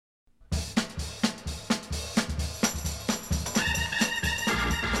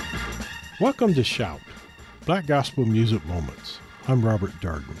Welcome to Shout, Black Gospel Music Moments. I'm Robert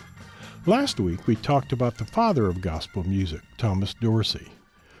Darden. Last week we talked about the father of gospel music, Thomas Dorsey.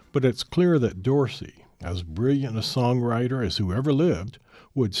 But it's clear that Dorsey, as brilliant a songwriter as who ever lived,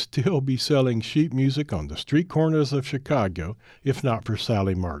 would still be selling sheet music on the street corners of Chicago if not for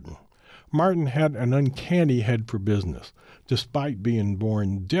Sally Martin. Martin had an uncanny head for business, despite being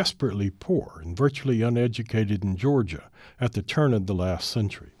born desperately poor and virtually uneducated in Georgia at the turn of the last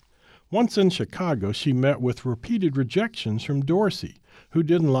century. Once in Chicago, she met with repeated rejections from Dorsey, who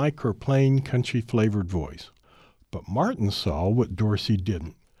didn't like her plain country-flavored voice. But Martin saw what Dorsey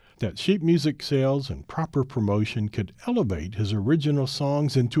didn't, that sheet music sales and proper promotion could elevate his original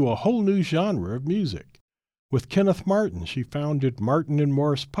songs into a whole new genre of music. With Kenneth Martin, she founded Martin &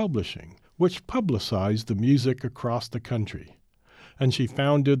 Morris Publishing, which publicized the music across the country. And she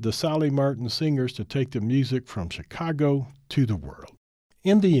founded the Sally Martin Singers to take the music from Chicago to the world.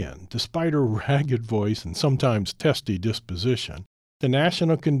 In the end, despite her ragged voice and sometimes testy disposition, the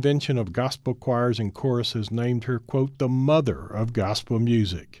National Convention of Gospel Choirs and Choruses named her, quote, the mother of gospel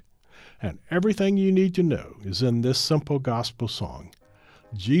music. And everything you need to know is in this simple gospel song.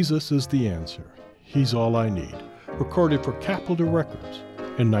 Jesus is the answer. He's all I need. Recorded for Capitol Records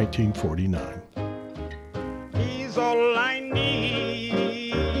in 1949. He's all I need.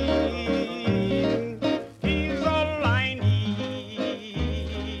 He's all I need.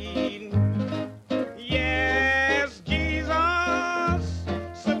 Yes, Jesus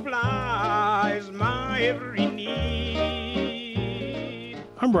supplies my every need.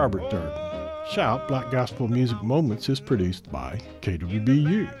 I'm Robert Darden. Shout, Black Gospel Music Moments is produced by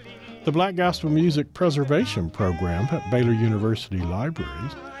KWBU, the Black Gospel Music Preservation Program at Baylor University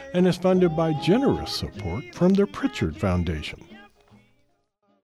Libraries, and is funded by generous support from the Pritchard Foundation.